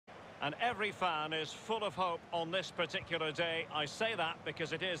And every fan is full of hope on this particular day. I say that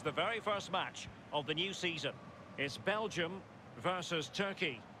because it is the very first match of the new season. It's Belgium versus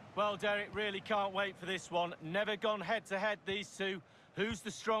Turkey. Well, Derek, really can't wait for this one. Never gone head-to-head, these two. Who's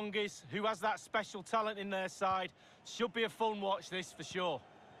the strongest? Who has that special talent in their side? Should be a fun watch, this, for sure.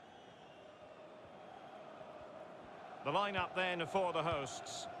 The lineup then for the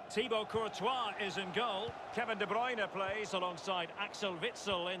hosts. Thibaut Courtois is in goal. Kevin De Bruyne plays alongside Axel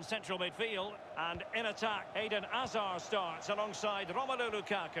Witsel in central midfield. And in attack, Eden Hazard starts alongside Romelu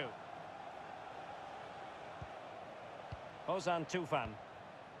Lukaku. Ozan Tufan.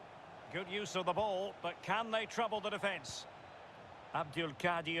 Good use of the ball, but can they trouble the defence?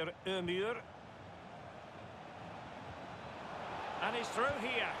 Abdulkadir Ömür. And he's through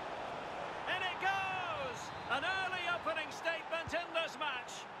here. In it goes! An early opening statement in this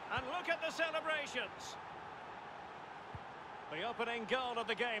match. And look at the celebrations. The opening goal of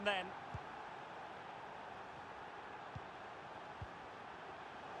the game then.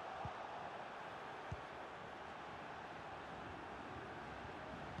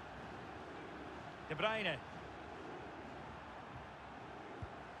 De Bruyne.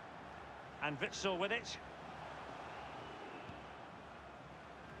 And Witsel with it.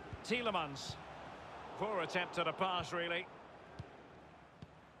 Tielemans. Poor attempt at a pass, really.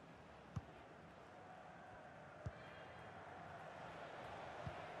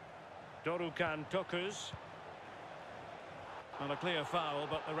 Dorukhan Tokus. Well, a clear foul,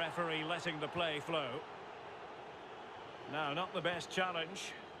 but the referee letting the play flow. No, not the best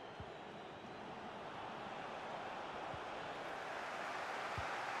challenge.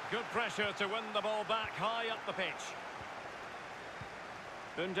 Good pressure to win the ball back high up the pitch.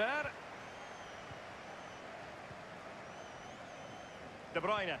 Under. De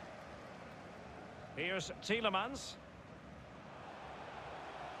Bruyne. Here's Tielemans.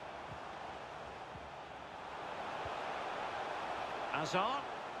 Hazard.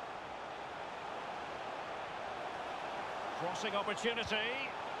 Crossing opportunity.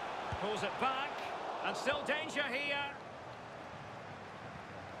 Pulls it back. And still danger here.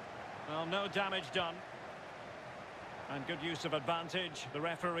 Well, no damage done. And good use of advantage. The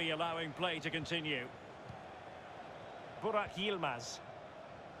referee allowing play to continue. Burak Yilmaz.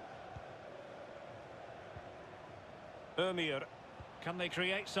 Ömür. Can they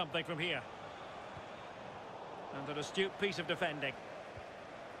create something from here? And an astute piece of defending.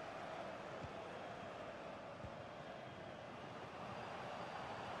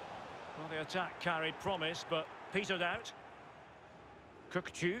 Well, the attack carried promise, but petered out.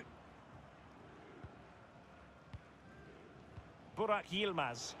 Kökçü. Burak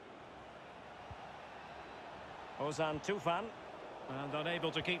Yilmaz. Ozan Tufan. And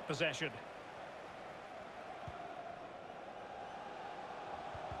unable to keep possession.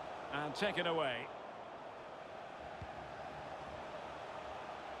 And taken away.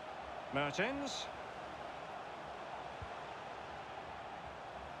 Mertens.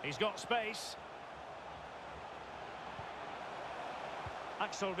 He's got space.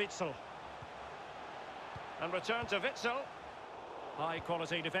 Axel Witsel. And return to Witsel. High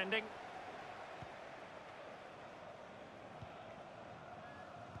quality defending.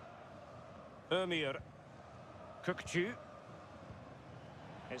 Ömür. Kökçü.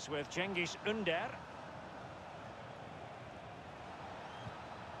 It's with Cengiz Ünder.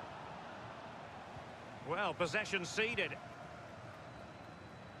 Well, possession ceded.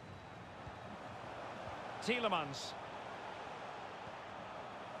 Tielemans.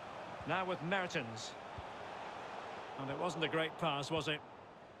 Now with Mertens. And it wasn't a great pass, was it?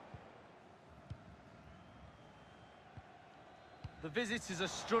 The visitors are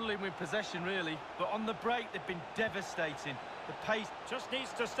struggling with possession, really, but on the break they've been devastating. The pace just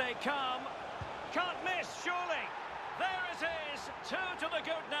needs to stay calm. Can't miss, surely. There it is, 2 to the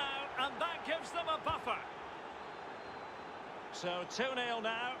good now, and that gives them a buffer. So 2-0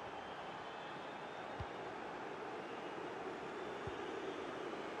 now.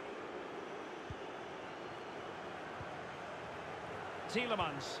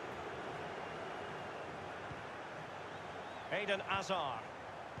 Tielemans. Eden Hazard.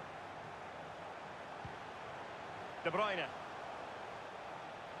 De Bruyne.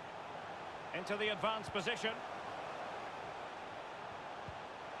 Into the advanced position.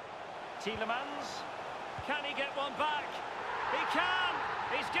 Tielemans. Can he get one back? He can!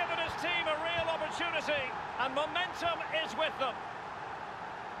 He's given his team a real opportunity, and momentum is with them.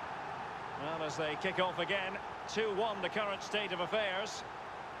 Well, as they kick off again, 2-1 the current state of affairs.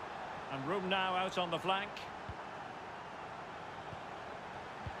 And room now out on the flank.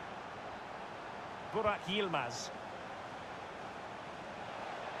 Burak Yilmaz.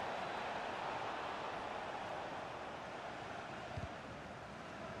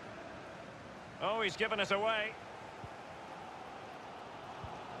 Oh, he's given it away.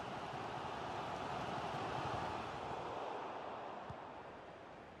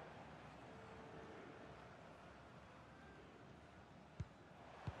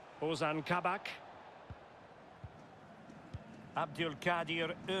 Ozan Kabak.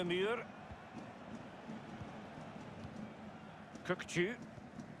 Abdülkadir Ömür. Kökçü.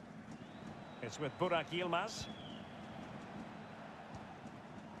 It's with Burak Yilmaz.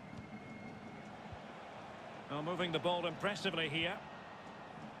 Well, moving the ball impressively here.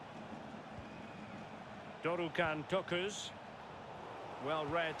 Dorukhan Tokuz. Well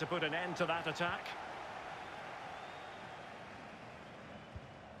read to put an end to that attack.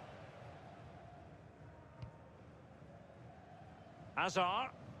 Azar.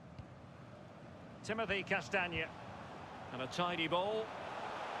 Timothy Castagne. And a tidy ball.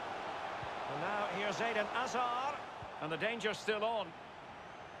 And now here's Eden Azar. And the danger's still on.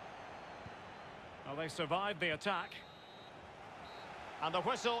 Well, they survived the attack. And the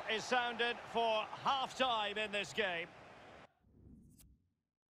whistle is sounded for half-time in this game.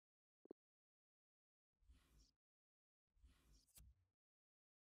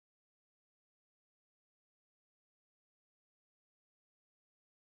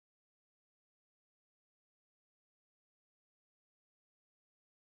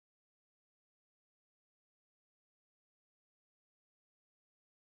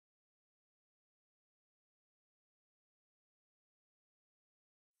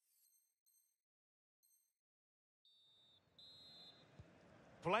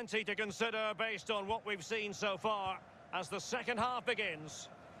 Plenty to consider based on what we've seen so far as the second half begins.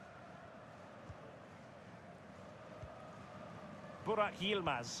 Burak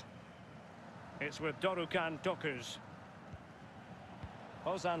Yilmaz. It's with Dorukhan Tokuz.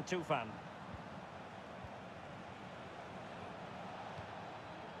 Ozan Tufan.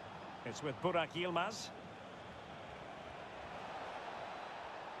 It's with Burak Yilmaz.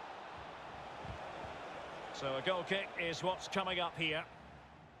 So a goal kick is what's coming up here.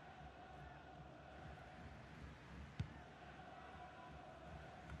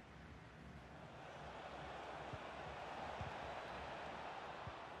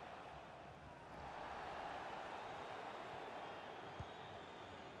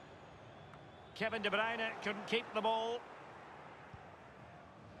 Kevin De Bruyne couldn't keep the ball.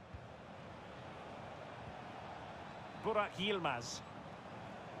 Burak Yilmaz.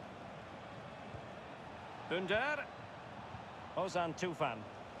 Under. Ozan Tufan.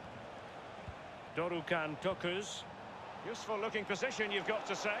 Dorukhan Tokuz. Useful looking position, you've got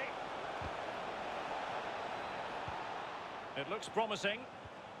to say. It looks promising.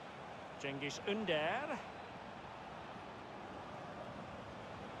 Cengiz Ünder.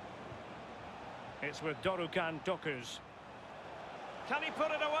 It's with Dorukhan Tokuz. Can he put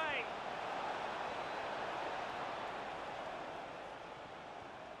it away?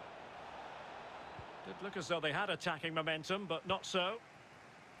 Did look as though they had attacking momentum, but not so.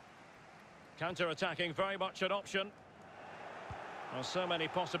 Counter-attacking very much an option. Well, so many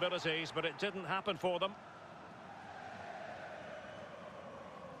possibilities, but it didn't happen for them.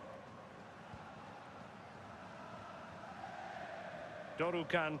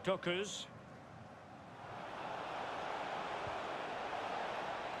 Dorukhan Tokuz.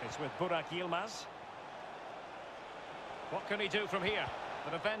 It's with Burak Yilmaz. What can he do from here?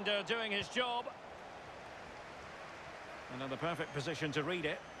 The defender doing his job. And in the perfect position to read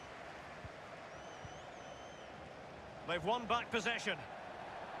it. They've won back possession.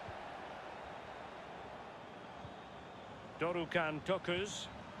 Dorukhan Tokuz.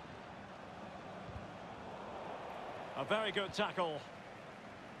 A very good tackle.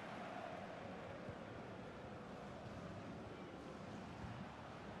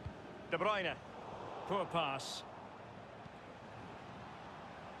 De Bruyne. Poor pass.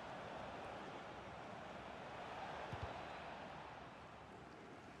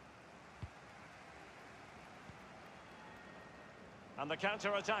 And the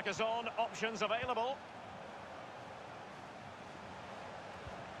counter-attack is on. Options available.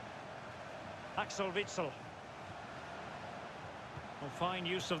 Axel Witsel. Well, fine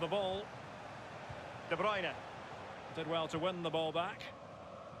use of the ball. De Bruyne did well to win the ball back.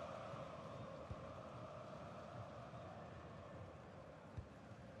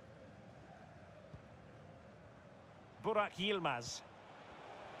 Burak Yilmaz.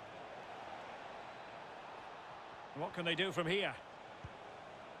 What can they do from here?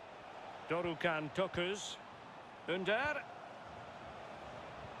 Dorukhan Tokuz. Under.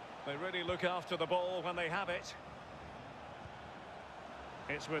 They really look after the ball when they have it.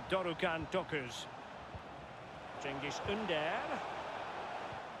 It's with Dorukhan Tokuz. Cengiz Ünder.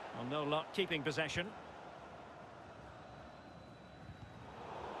 Well, no luck keeping possession.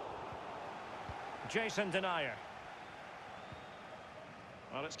 Jason Denier.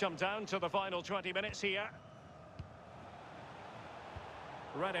 Well, it's come down to the final 20 minutes here.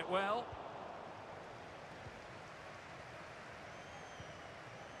 Read it well.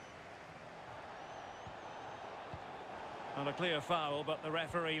 And a clear foul, but the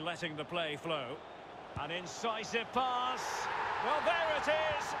referee letting the play flow. An incisive pass. Well, there it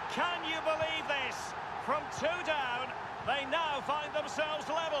is. Can you believe this? From 2 down, they now find themselves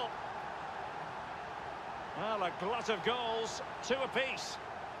level. Well, a glut of goals, 2 apiece.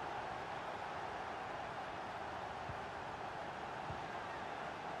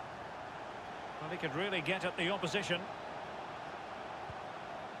 Well, he could really get at the opposition.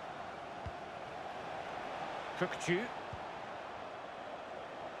 Cookchu.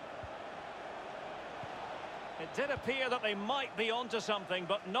 It did appear that they might be onto something,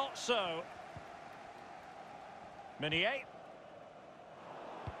 but not so. Meunier.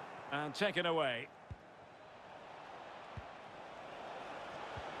 And taken away.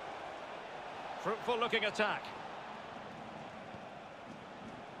 Fruitful looking attack.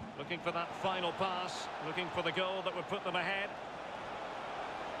 Looking for that final pass. Looking for the goal that would put them ahead.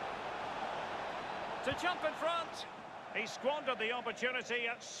 To jump in front. He squandered the opportunity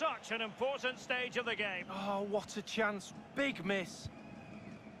at such an important stage of the game. Oh, what a chance. Big miss.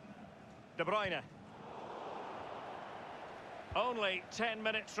 De Bruyne. Only 10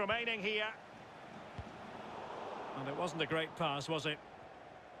 minutes remaining here. And it wasn't a great pass, was it?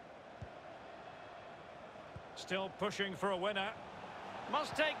 Still pushing for a winner.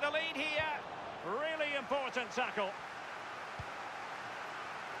 Must take the lead here. Really important tackle.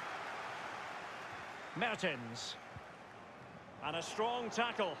 Mertens. And a strong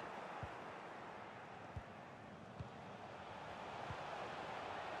tackle.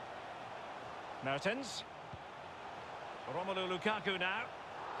 Mertens. Romelu Lukaku now.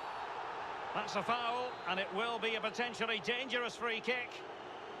 That's a foul, and it will be a potentially dangerous free kick.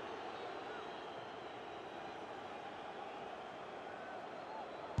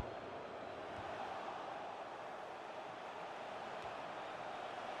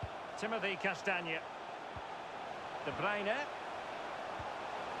 Timothy Castagne. De Bruyne.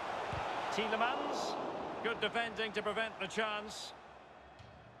 Tielemans. Good defending to prevent the chance.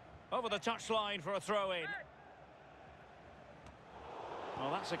 Over the touchline for a throw-in.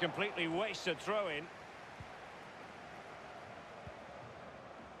 Well, that's a completely wasted throw-in.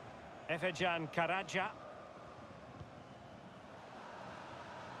 Efecan Karaca.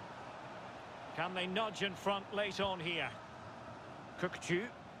 Can they nudge in front late on here? Cookchu.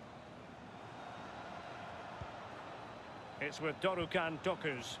 It's with Dorukan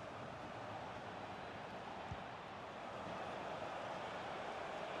Tokus.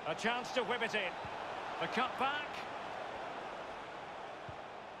 A chance to whip it in. The cut back.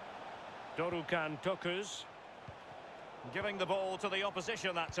 Dorukan Tokus. Giving the ball to the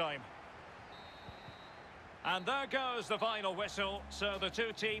opposition that time. And there goes the final whistle. So the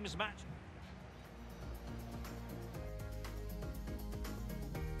two teams match.